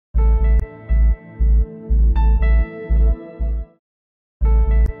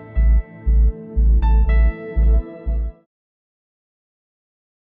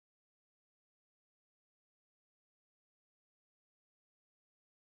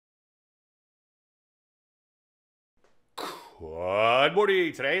Good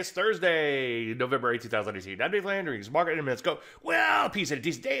morning. Today is Thursday, November 8, 2018. I'm Dave Landry. Market in minutes go. Well, piece of a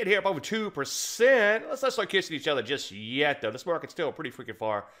decent day in here, up over 2%. Let's not start kissing each other just yet, though. This market's still pretty freaking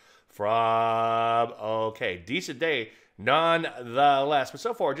far from okay. Decent day nonetheless. But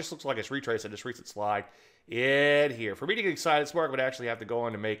so far, it just looks like it's retraced this recent slide in here. For me to get excited, this market would actually have to go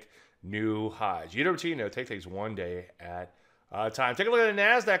on to make new highs. You know, take things one day at time. Take a look at the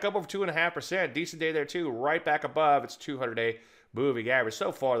NASDAQ, up over 2.5%. Decent day there, too. Right back above its 200-day moving average.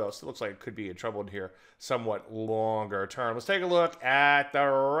 So far, though, it still looks like it could be in trouble in here somewhat longer term. Let's take a look at the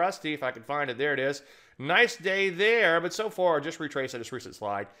Rusty, if I can find it. There it is. Nice day there, but so far, just retraced this recent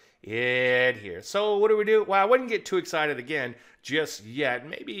slide in here. So what do we do? Well, I wouldn't get too excited again just yet.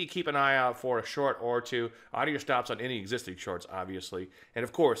 Maybe keep an eye out for a short or two. Out of your stops on any existing shorts, obviously. And,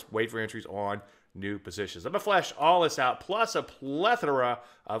 of course, wait for entries on new positions. I'm going to flesh all this out, plus a plethora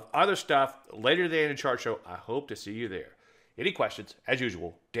of other stuff later today in the chart show. I hope to see you there. Any questions, as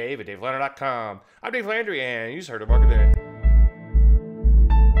usual, Dave at DaveLandry.com. I'm Dave Landry, and you just heard a market there.